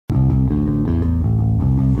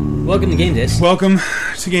Welcome to GameDaze. Welcome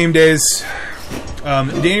to GameDaze.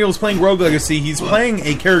 Daniel's playing Rogue Legacy. He's playing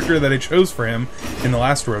a character that I chose for him in the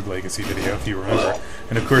last Rogue Legacy video, if you remember.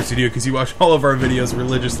 And of course you do, because you watch all of our videos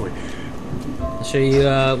religiously. I'll show you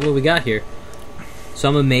what we got here. So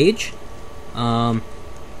I'm a mage, and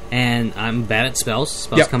I'm bad at spells.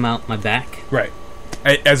 Spells come out my back. Right.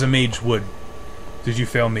 As a mage would. Did you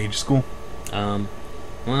fail mage school? Well,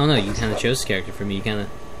 I don't know. You kind of chose the character for me. You kind of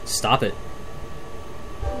stop it.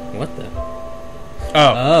 What the?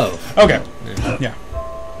 Oh. Okay. Yeah.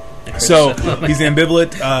 So he's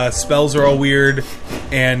ambivalent. Spells are all weird,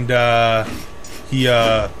 and he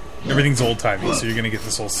everything's old timey. So you're gonna get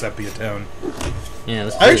this whole sepia tone.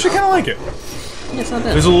 Yeah. I actually kind of like it. Yeah, it's not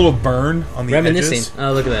bad. There's a little burn on the reminiscing. edges.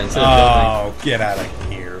 Oh, look at that. Instead of get out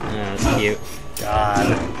of here. Oh, that's cute.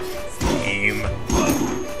 God. Game.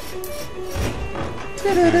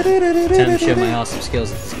 Time to show my awesome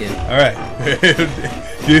skills at this game. Alright.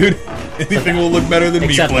 Dude, anything will look better than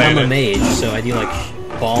me playing Except I'm a mage, so I do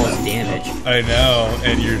like balls damage. I know,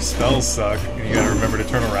 and your spells suck, and you gotta remember to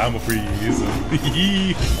turn around before you use them.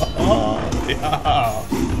 Yeah.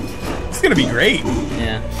 It's gonna be great.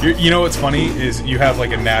 Yeah. You know what's funny is you have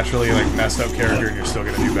like a naturally like messed up character, and you're still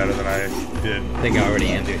gonna do better than I did. I think I already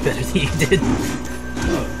am doing better than you did.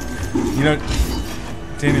 You know,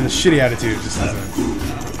 Daniel, the shitty attitude just doesn't.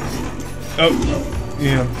 Oh,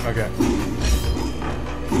 yeah. Okay.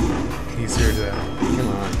 He's here to. Come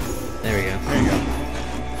on. There we go. There you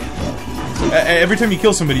go. Every time you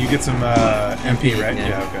kill somebody, you get some MP, right?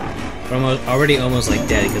 Yeah. Okay. I'm already almost like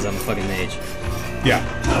dead because I'm a fucking mage. Yeah.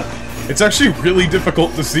 It's actually really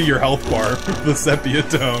difficult to see your health bar with the sepia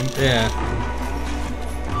tone. Yeah.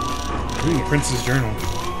 Ooh, Prince's Journal.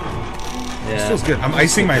 Yeah. This feels good. I'm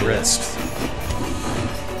icing my wrist.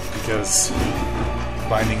 Because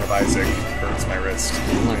Binding of Isaac hurts my wrist.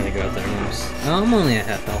 I'm not gonna go out there. I'm only at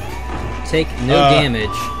half health. Take no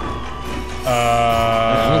damage.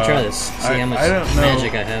 I'm gonna try this. See how much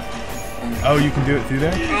magic I have. Oh, you can do it through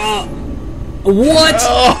there? What?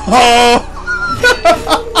 Oh!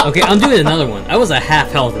 Okay, I'm doing another one. I was at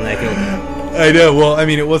half health and I killed him. I know. Well, I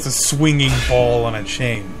mean, it was a swinging ball on a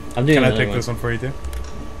chain. I'm doing. Can I take this one for you too?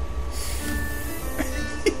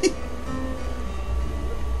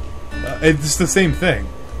 It's the same thing,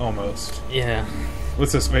 almost. Yeah.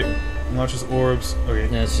 What's this? Wait. Launches orbs. Okay.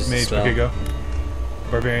 No, it's just mage. a spell. Okay, go.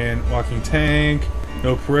 Barbarian, walking tank.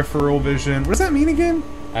 No peripheral vision. What does that mean again?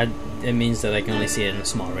 It means that I can only see it in a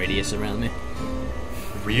small radius around me.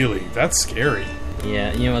 Really? That's scary.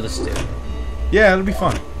 Yeah. You know what? Let's do it. Yeah, it'll be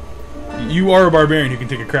fun. You are a barbarian who can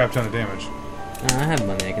take a crap ton of damage. I have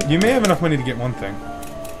money. You may have enough money to get one thing.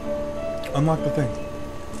 Unlock the thing.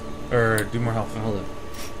 Or do more health. Hold up.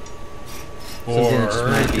 Or something that just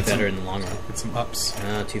might be better in the long run. Get some ups.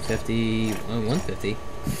 250, 150.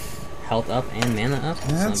 Health up and mana up.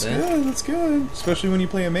 That's not bad. good. That's good. Especially when you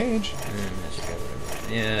play a mage.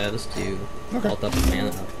 Yeah, let's do health up and mana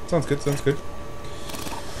up. Sounds good. Sounds good.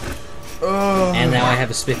 And now I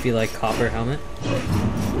have a spiffy like copper helmet.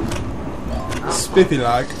 Spiffy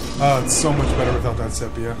like. Oh, it's so much better without that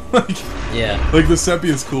sepia. Yeah. Like the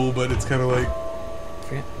sepia is cool, but it's kind of like.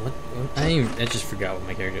 What? I just forgot what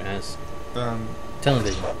my character has.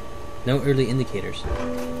 Television. No early indicators.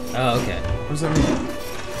 Oh, okay. What does that mean?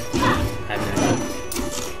 I have no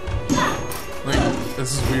idea. What?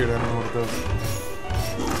 This is weird. I don't know what it does.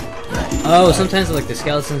 Oh, sometimes like the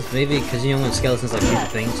skeletons, maybe because you know when skeletons like do the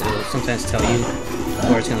things, it'll sometimes tell you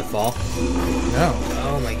where it's gonna fall. No.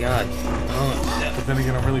 Oh my god. Oh. Yeah. But then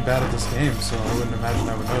again, I'm really bad at this game, so I wouldn't imagine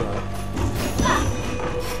I would know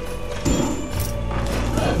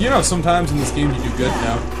that. You know, sometimes in this game you do good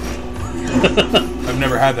now. I've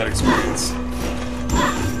never had that experience. I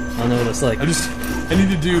don't know what it's like. I need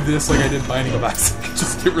to do this like I did Binding of Isaac.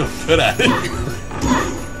 Just get really good at it.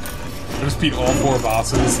 I just beat all 4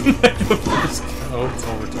 bosses. Oh, it's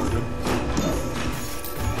all retarded.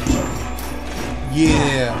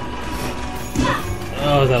 Yeah.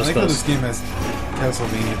 Oh, that was I like close. how this game has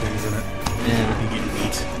Castlevania things in it. Yeah. You get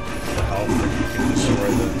meat for health, and you can destroy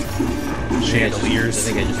the chandeliers. I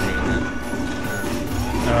think I just ruined that.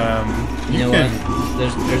 You know can, what?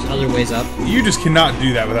 There's other ways up. You just cannot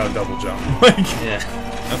do that without double jump. Like, yeah.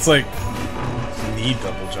 That's like you need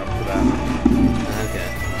double jump for that. Okay.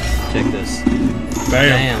 Check this.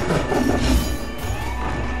 Bam.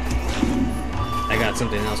 I got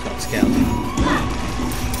something else called Scout.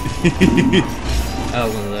 Oh,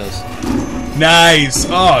 one of those. Nice.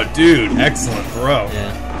 Oh, dude, excellent throw.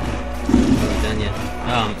 Yeah. I'm not done yet.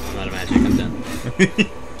 Oh, I'm out of magic. I'm done.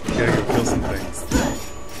 Gotta go kill some things.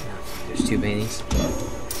 There's 2 paintings.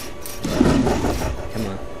 Come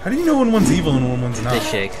on. How do you know when one's evil and when one's not? They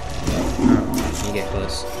shake. Oh. You get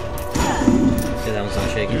close. Yeah, that one's not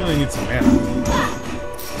shaking. You really need some mana.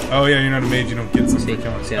 Oh yeah, you're not a mage, you don't get some for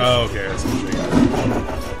killing. Oh, okay, I see you shaking.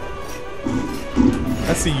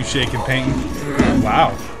 I see you shaking, painting.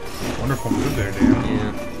 Wow. Wonderful move there, Dan.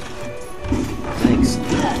 Yeah. Thanks.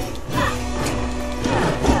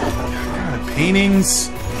 God, paintings.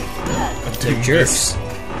 They're jerks.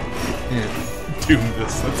 Yeah.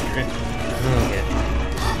 Doomness, that's great. Okay.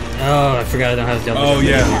 Oh, I forgot I don't have double. Oh,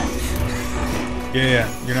 yeah. Yeah,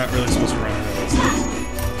 you're not really supposed to run into those things.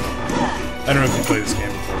 I don't know if you played this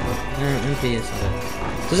game before, but... Okay, so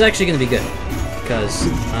this is actually going to be good, because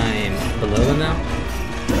I'm below them now,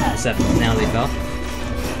 except now they fell.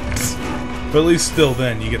 But at least still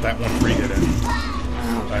then, you get that one free hit in.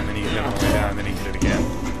 And then you get hit on the way down, and then you hit it again.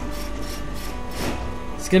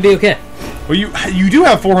 It's going to be okay. Well, you do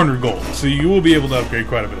have 400 gold, so you will be able to upgrade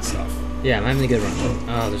quite a bit of stuff. Yeah, I'm having a good run.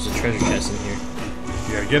 Oh, there's a treasure chest in here.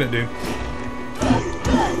 You gotta get it, dude.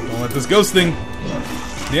 Don't let this ghost thing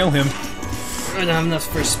nail him. I don't have enough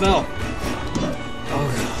for a spell.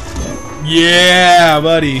 Oh. Yeah,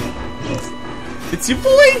 buddy. It's your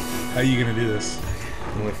boy. How are you gonna do this?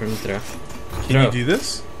 I'm waiting for him to throw. Can you do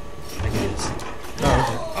this? I can do this.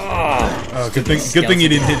 Oh, good thing you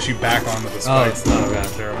didn't hit you back onto the spikes. Oh, God.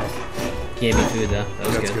 Terrible. Gave me food though. That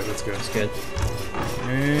was That's good. That's good. That's good.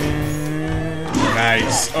 And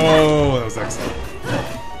nice. Oh, that was excellent.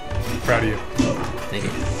 Proud of you. Thank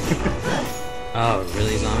you. Oh,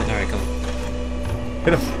 really? He's on it? Alright, come on.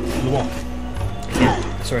 Hit him. The wall. I can't.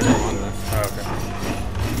 The sword's not long enough. Oh, okay.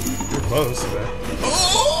 You're close to that.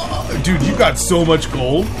 Oh, dude, you got so much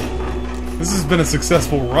gold. This has been a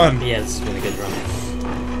successful run. Yeah, this has been a good run.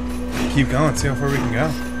 Keep going. See how far we can go.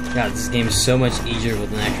 God, this game is so much easier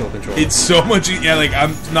with an actual controller. It's so much. Yeah, like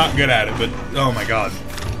I'm not good at it, but oh my god,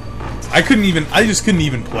 I just couldn't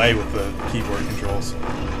even play with the keyboard controls,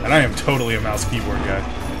 and I am totally a mouse keyboard guy.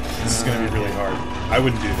 This is gonna be really hard. I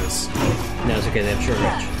wouldn't do this. No, it's okay. They have short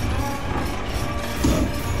reach.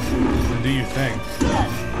 Then do your thing.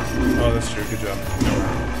 Oh, that's true. Good job.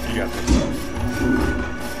 You got this.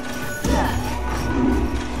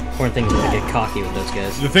 Important thing is to get cocky with those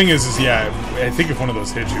guys. The thing is yeah, I think if one of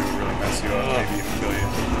those hits you, it would really mess you up, maybe even kill you.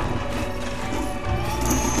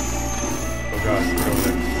 Oh god, get over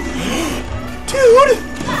there. Dude!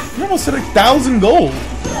 You almost hit 1,000 gold!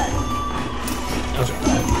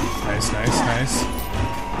 Nice.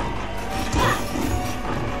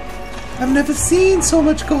 I've never seen so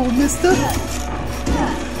much gold, mister!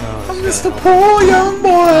 I'm just a poor young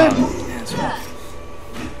boy! That's right.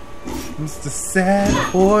 Just a sad,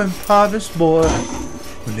 poor, impoverished boy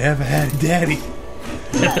who never had a daddy.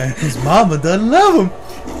 And his mama doesn't love him.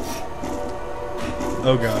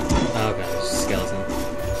 Oh god. Oh god, there's a skeleton.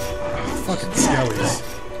 Oh, fucking skellies.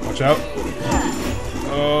 Watch out.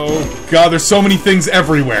 Oh god, there's so many things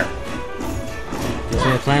everywhere. So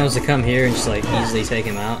my plan was to come here and just like easily take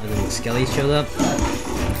him out, and then the skellies showed up.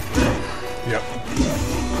 Yep.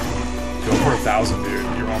 Go for 1,000, dude.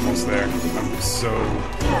 You're almost there. I'm so...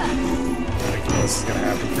 this is gonna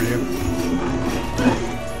happen for you.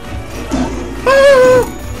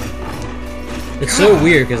 It's so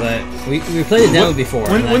weird because we played the demo before.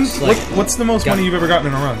 What's the most money you've ever gotten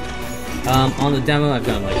in a run? On the demo, I've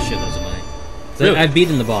gotten like shitloads of money. So Really? I've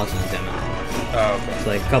beaten the boss in the demo. Oh, okay. It's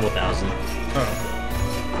like a couple thousand.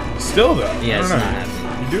 Oh. Still though. Yeah, it's I don't not know.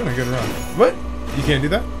 happening. You're doing a good run. What? You can't do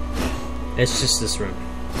that? It's just this room.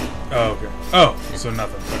 Oh, okay. Oh, so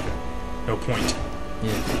nothing. Okay. No point.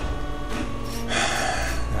 Yeah.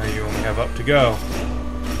 Now you only have up to go.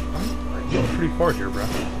 You're pretty far here, bro.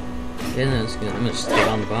 Yeah, no, it's good. I'm gonna just take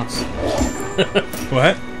on the boss.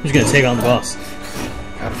 What? I'm just gonna take on the boss.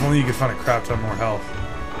 God, if only you could find a crap ton more health.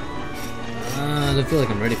 I don't feel like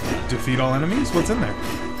I'm ready for that. Defeat all enemies? What's in there?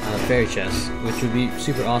 Fairy chest, which would be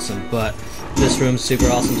super awesome, but this room's super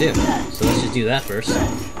awesome too. So let's just do that first.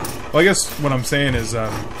 Well, I guess what I'm saying is,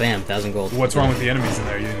 Bam, 1,000 gold. what's wrong with the enemies in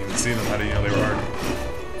there? You didn't even see them. How do you know they were hard?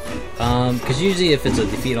 Because usually if it's a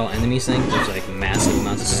defeat all enemies thing, there's like massive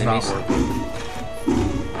amounts This of is enemies. not working.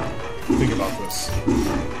 Think about this.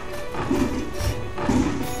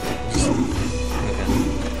 Okay.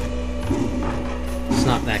 It's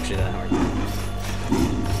not actually that hard.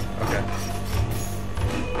 Okay.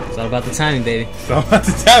 It's all about the timing, baby. It's all about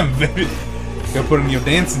the time, baby. You gotta put in your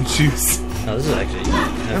dancing shoes. Oh, this is actually...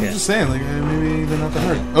 Okay. I'm just saying, like, maybe they're not that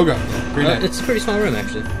hard. Okay. Great day. It's a pretty small room,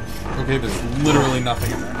 actually. Okay, there's literally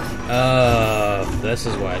nothing in there. This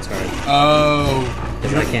is why it's hard. Oh.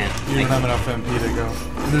 Because I can't. You don't have enough MP to go.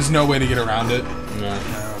 There's no way to get around it. No.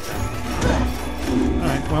 Oh, okay.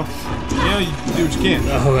 Alright, well, yeah, you do what you can.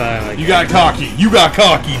 Oh, you got cocky. You got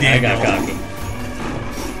cocky, Daniel. I got cocky.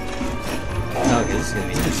 Okay, this is gonna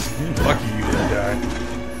be nice. You're lucky you didn't die.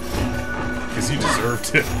 Because you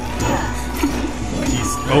deserved it.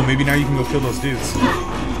 Oh, maybe now you can go kill those dudes.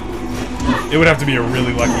 It would have to be a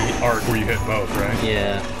really lucky arc where you hit both, right?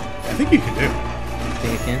 Yeah. I think you can do it.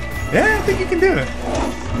 Think I can? Yeah, I think you can do it.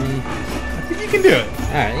 I think you can do it.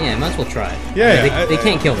 Alright, yeah, might as well try. Yeah, They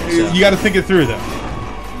can't kill me, so. You gotta think it through, though.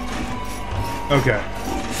 Okay.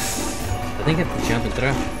 I think I have to jump and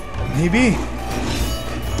throw. Maybe.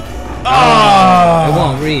 Ah! It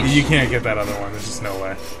won't reach. You can't get that other one. There's just no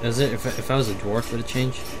way. Is it? If I was a dwarf, would it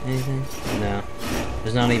change anything? No.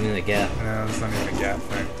 There's not even a gap. No, there's not even a gap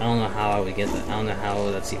thing. I don't know how I would get that. I don't know how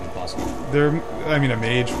that's even possible. I mean, a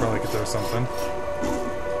mage probably could throw something.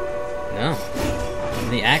 No.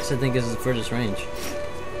 The axe, I think, is the furthest range.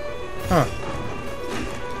 Huh.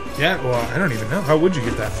 Yeah, well, I don't even know. How would you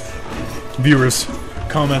get that? Viewers,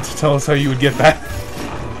 comment, tell us how you would get that.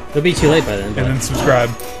 It'll be too late by then. And then subscribe.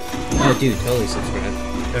 Oh, dude, totally subscribe.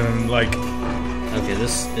 And then, like... Okay,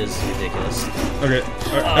 this is ridiculous. Okay.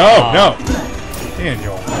 Oh, no!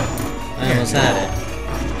 Daniel. I almost had it.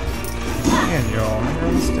 Daniel, you're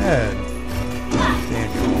almost dead.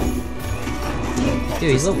 Daniel.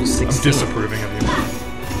 Dude, he's level 16. I'm disapproving of you.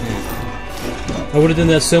 I would have done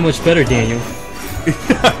that so much better, Daniel.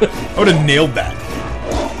 I would have nailed that.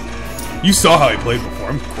 You saw how I played before.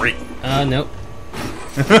 I'm great. Nope.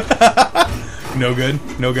 No good?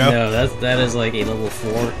 No go? No, that is like a level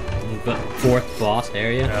 4th boss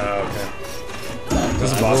area. Oh, okay. Is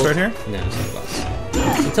this a boss right here? No, it's not a boss.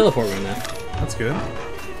 It's a teleport room now. That's good.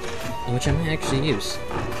 Which I might actually use.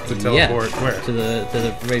 To teleport where? To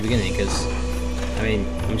the very beginning, because I mean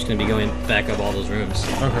I'm just gonna be going back up all those rooms.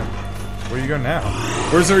 Okay. Where you go now?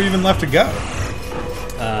 Where's there even left to go?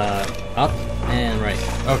 Up and right.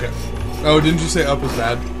 Okay. Oh, didn't you say up was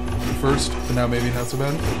bad at first, but now maybe not so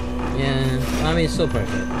bad? Yeah, I mean it's still pretty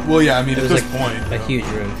good. Well, yeah, I mean it at was this like point, a huge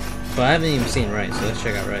room, but I haven't even seen right, so let's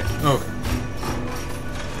check out right. Okay.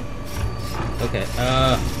 Okay.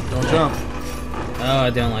 Don't jump. Oh,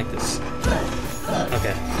 I don't like this.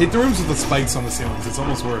 Okay. Hit the rooms with the spikes on the ceilings. It's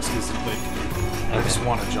almost worse because like I just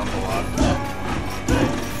want to jump a lot.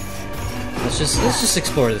 Let's just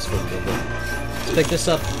explore this for a little bit. Let's pick this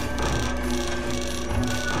up.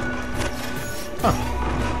 Huh.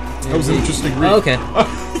 That was an interesting read. Oh, okay.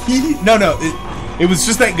 No, it was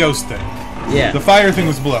just that ghost thing. Yeah. The fire thing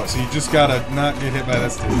was below, so you just gotta not get hit by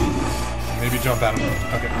this dude. Maybe jump out of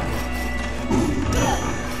it. Okay.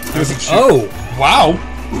 Oh! Wow!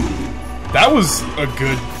 That was a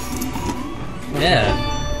good... Yeah.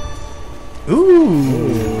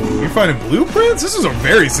 Ooh. You're finding blueprints? This is a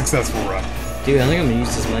very successful run. Dude, I think I'm gonna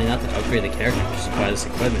use this money not to upgrade the character, just to buy this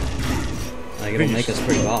equipment. Like, it'll make us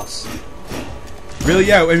pretty boss. Really?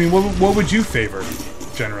 Yeah, I mean, what would you favor,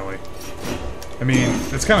 generally? I mean,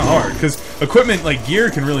 it's kind of hard, because equipment, like gear,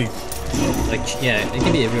 can really... Like, yeah, it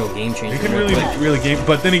can be a real game changer. It can really game...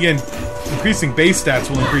 But then again, increasing base stats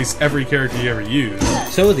will increase every character you ever use.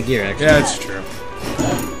 So would the gear, actually. Yeah, that's true.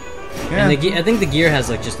 Yeah. And I think the gear has,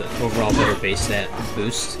 like, just an overall better base stat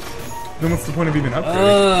boost. Then what's the point of even upgrading?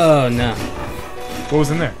 Oh, no. What was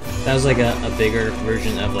in there? That was, like, a bigger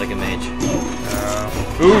version of, like, a mage.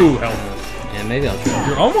 Ooh, health. Yeah, maybe I'll try.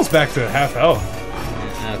 You're almost back to half health.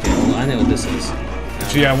 Yeah, okay, well, I know what this is.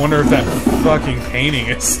 Gee, I wonder if that fucking painting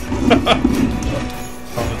is talented.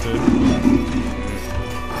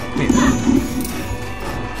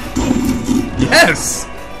 Yes!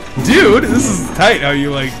 Dude, this is tight how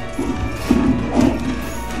you like...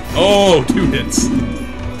 Oh, 2 hits.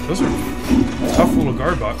 Those are tough little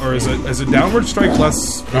guard box. Or is a downward strike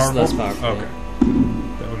less powerful? It's less powerful. Okay.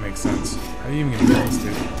 Yeah. That would make sense. How are you even gonna get this,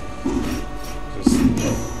 dude? Just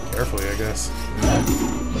carefully, I guess.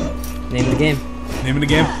 Name of the game. Name of the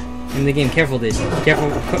game? Name of the game. Careful, Daisy.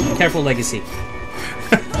 Careful, Legacy.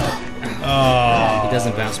 Oh. He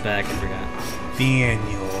doesn't bounce back, I forgot.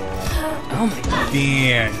 Daniel. Oh my god.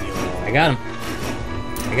 Daniel. I got him.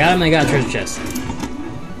 I got him, I got a treasure chest.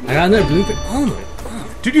 I got another blueprint. Oh my god.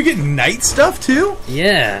 Dude, you get knight stuff too?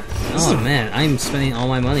 Yeah. Oh man, I'm spending all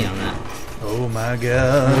my money on that. Oh my I'm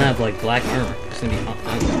god. gonna have like black armor. It's gonna be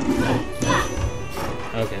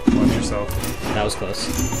okay. Watch yourself. That was close.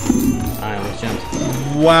 I almost jumped.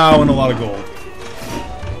 Wow, and a lot of gold.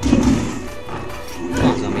 Come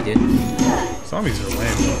on, zombie dude. Zombies are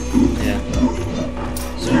lame. Yeah.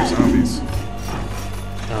 Screw zombies.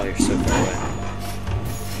 Oh, you're so far away.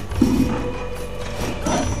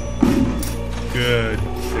 Good.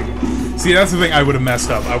 See, that's the thing I would have messed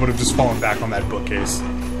up. I would have just fallen back on that bookcase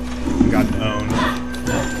and gotten owned.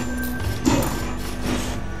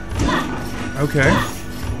 Okay.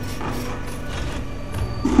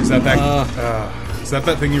 Is that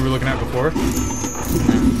that thing you were looking at before? No. I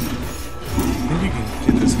think you can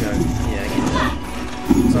get this guy. Yeah, I can.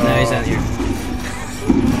 So now he's out here.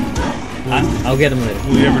 I'll get him later.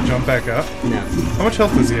 Will he ever jump back up? No. How much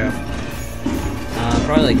health does he have?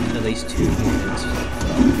 Probably like at least 2 more minutes.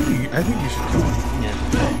 I think you should kill him. Yeah.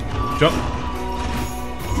 Jump.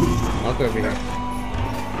 Walk over here.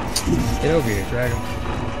 Get over here. Drag him.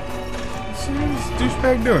 What's this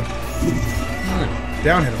douchebag doing? Come on.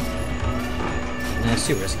 Down hit him. No, it's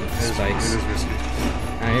too risky. There's spikes. It is risky.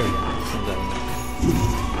 Alright, here we go. Comes out.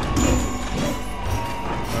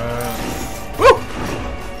 Woo!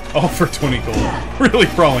 All for 20 gold. Really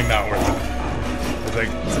probably not worth it. It's like,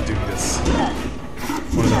 it's a Doomdis.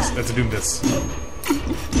 What is this? That's a Doomdis.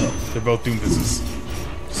 They're both Doomdises.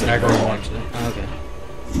 Just aggro one. Oh, okay.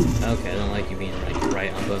 Okay, I don't like you being like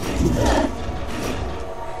right on both.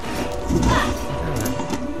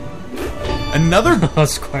 Another. Oh,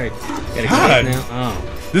 Squirt. Got a God. now? Oh.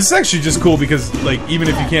 This is actually just cool because, like, even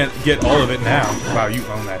if you can't get all of it now, wow, you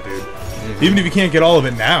own that, dude. Mm-hmm. Even if you can't get all of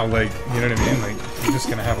it now, like, you know what I mean? Like, you're just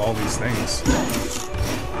gonna have all these things. Is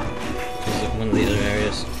it one of the other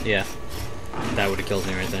areas? Yeah. That would have killed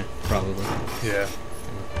me right there, probably. Yeah.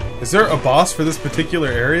 Is there a boss for this particular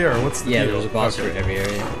area, or what's the deal? Yeah, there's a boss for every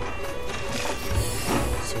area.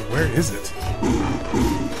 So where is it?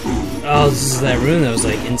 Oh, this is that room that was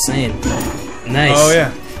like insane. Nice. Oh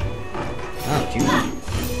yeah. Oh, juke.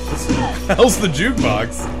 What the hell's the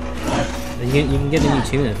jukebox? You can get a new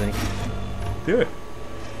tune, I think. Do it.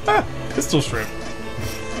 Ah, pistol shrimp.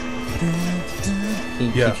 Can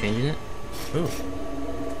you keep changing it? Ooh.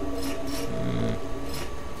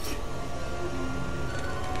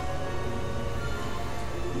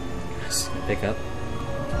 Pick up.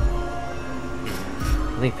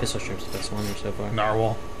 I think pistol shrimp's the best one so far.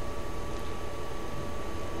 Narwhal.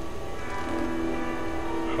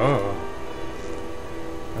 Oh.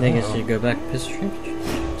 I think I should go back to pistol shrimp. I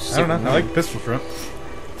don't know. I like pistol shrimp.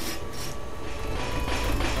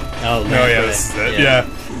 Oh, no, yeah, this is it. Yeah.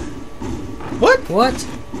 What? What?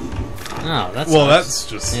 Oh, that's. Well, that's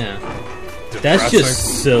just. Yeah. Depressing. That's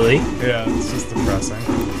just silly. Yeah, it's just depressing.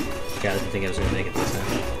 God, I didn't think I was gonna make it this time.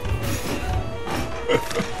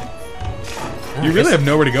 You really have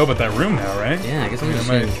nowhere to go but that room now, right? Yeah, I guess I'm just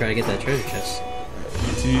gonna try to get that treasure chest.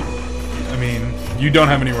 I mean, you don't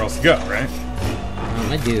have anywhere else to go, right?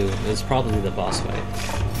 I do. It's probably the boss fight.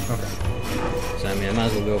 Okay. So, I mean, I might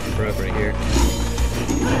as well go for broke right here.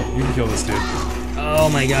 You can kill this dude. Oh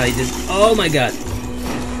my god, he did. Oh my god.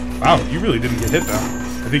 Wow, you really didn't get hit, though.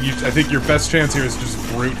 I think your best chance here is just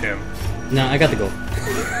brute him. No, I got the gold.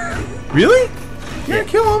 Really? You gotta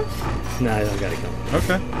kill him. No, I don't gotta kill him.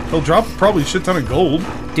 Okay. He'll drop probably a shit ton of gold.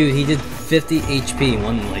 Dude, he did 50 HP in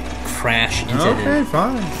one, like, crash into him. Okay,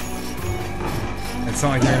 fine. It's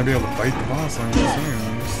not like you're gonna be able to fight the boss on this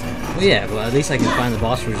thing. Well, yeah, well, at least I can find the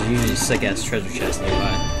boss, which is usually a sick-ass treasure chest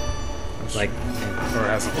nearby. Like, yeah. Or it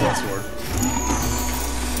has a blood sword.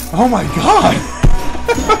 Oh my god!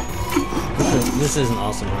 This is an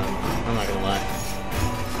awesome run. I'm not gonna lie.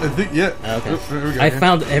 I think, yeah. Okay. There we go, I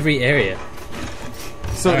found every area.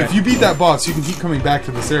 So if you beat that boss, you can keep coming back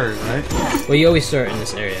to this area, right? Well, you always start in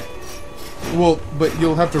this area. Well, but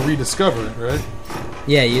you'll have to rediscover it, right?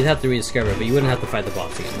 Yeah, you'd have to rediscover it, but you wouldn't have to fight the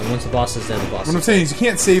boss again. And once the boss is dead, the boss What I'm saying is you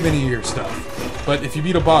can't save any of your stuff. But if you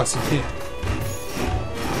beat a boss, you can.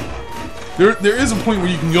 There is a point where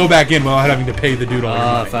you can go back in without having to pay the dude all your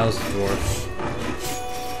money. If I was a dwarf.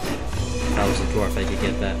 If I was a dwarf, I could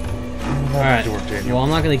get that. Alright, well, I'm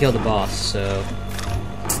not going to kill the boss, so...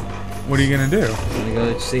 What are you going to do? I'm going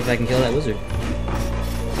to go see if I can kill that wizard.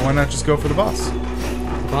 Why not just go for the boss?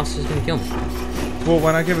 The boss is going to kill me. Well,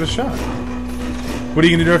 why not give it a shot? What are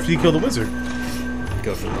you going to do after you kill the wizard?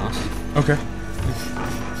 Go for the boss. Okay.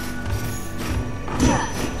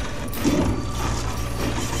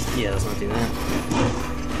 Yeah, let's not do that.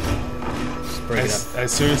 Just break it up. I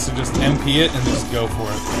seriously just MP it and just go for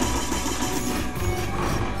it.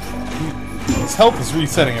 His health is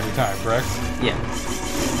resetting every time, correct? Yeah.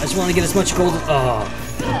 I just want to get as much gold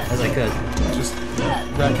as I could. Just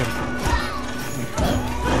wreck him.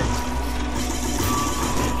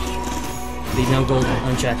 Leave no gold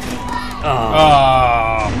unchecked.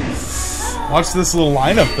 Watch this little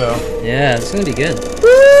lineup, though. Yeah, it's gonna be good.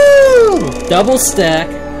 Woo! Double stack.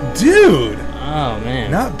 Dude! Oh, man.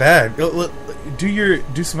 Not bad. Do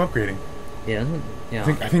some upgrading. Yeah, yeah.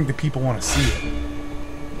 I think the people want to see it.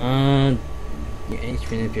 Your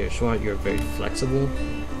HP if you're short, you're very flexible.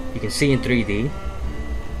 You can see in 3D.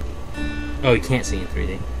 Oh, you can't see in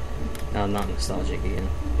 3D. Oh, not nostalgic again.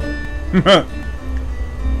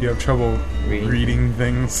 You have trouble reading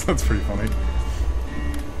things? That's pretty funny.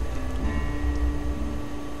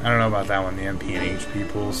 I don't know about that one. The MP and HP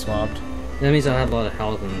pool swapped. That means I have a lot of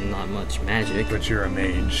health and not much magic. But you're a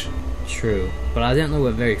mage. True. But I didn't know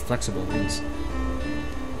what very flexible means.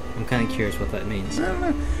 I'm kind of curious what that means. I don't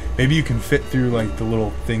know. Maybe you can fit through like the little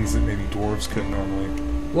things that maybe dwarves could normally.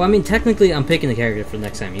 Well, I mean, technically, I'm picking the character for the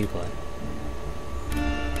next time you play.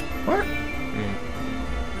 What?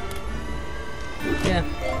 Yeah.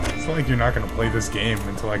 It's not like you're not going to play this game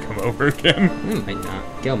until I come over again. I might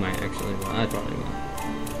not. Gayle might actually. Well, I probably won't.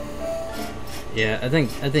 Yeah, I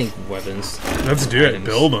think weapons. Let's do it.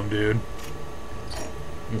 Build them, dude.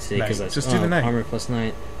 Let's see, because that's just do the knight. Armor plus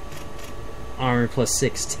knight. Armor plus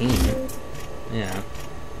 16. Yeah.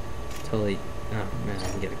 Totally. Oh man, I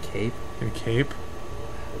can get a cape. Get a cape.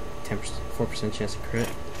 4% chance to crit.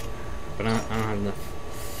 But I don't have enough.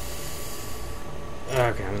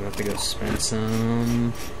 Okay, I'm gonna have to go spend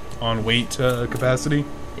some on weight capacity.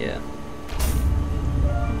 Yeah.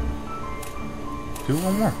 Do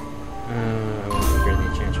one more. I want to upgrade the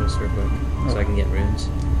enchantress real quick so I can get runes.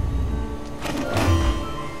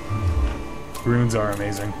 Runes are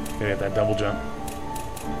amazing. They get that double jump.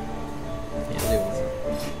 Yeah, do one.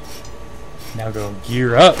 Now go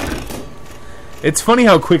gear up. It's funny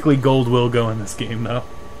how quickly gold will go in this game, though.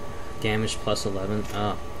 Damage plus 11.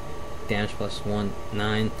 Oh. Damage plus 1,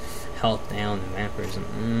 9. Health down and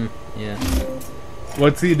vampirism. Yeah.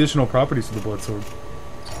 What's the additional properties of the blood sword?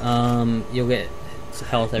 You'll get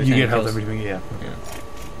health every time. You get health everything, yeah.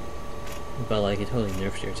 But like, it totally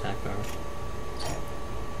nerfs your attack power.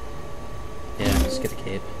 Yeah, just get the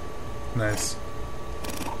cape. Nice.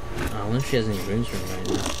 I wonder if she has any runes for me right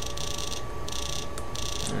now.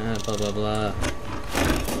 Blah blah blah.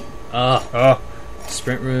 Oh.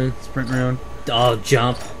 Sprint rune. Sprint rune. Oh,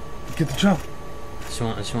 jump. Get the jump. I just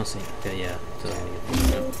want to see. Okay, yeah. So I get the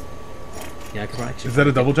jump. Yeah, I could actually. Is that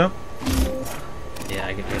a double jump? Yeah,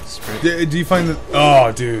 I can get the sprint. Do you find that?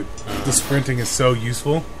 Oh, dude, the sprinting is so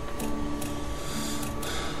useful.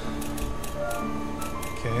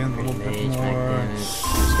 Okay, a little bit more.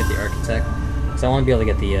 Just get the architect. So I want to be able to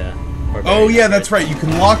get the. Oh yeah, that's right. You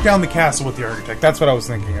can lock down the castle with the architect. That's what I was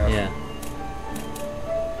thinking of. Yeah.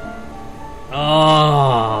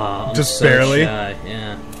 Oh, just so barely. Shy.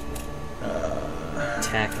 Yeah.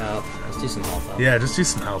 Attack up. Let's do some health up. Yeah, just do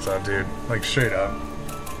some health up, dude. Like straight up.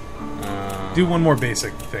 Do one more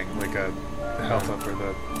basic thing, like a health up or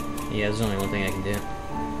the. Yeah, there's only one thing I can do.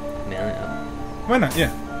 Mana up. Why not?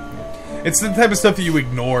 Yeah. It's the type of stuff that you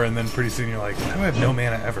ignore, and then pretty soon you're like, why do I have no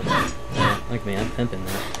mana ever? Yeah, like me, I'm pimping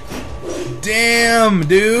that. Damn,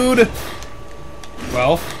 dude!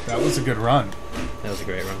 Well, that was a good run. That was a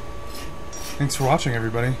great run. Thanks for watching,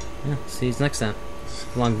 everybody. Yeah, see you next time.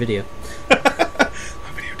 Long video.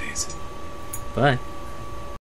 Long video days. Bye.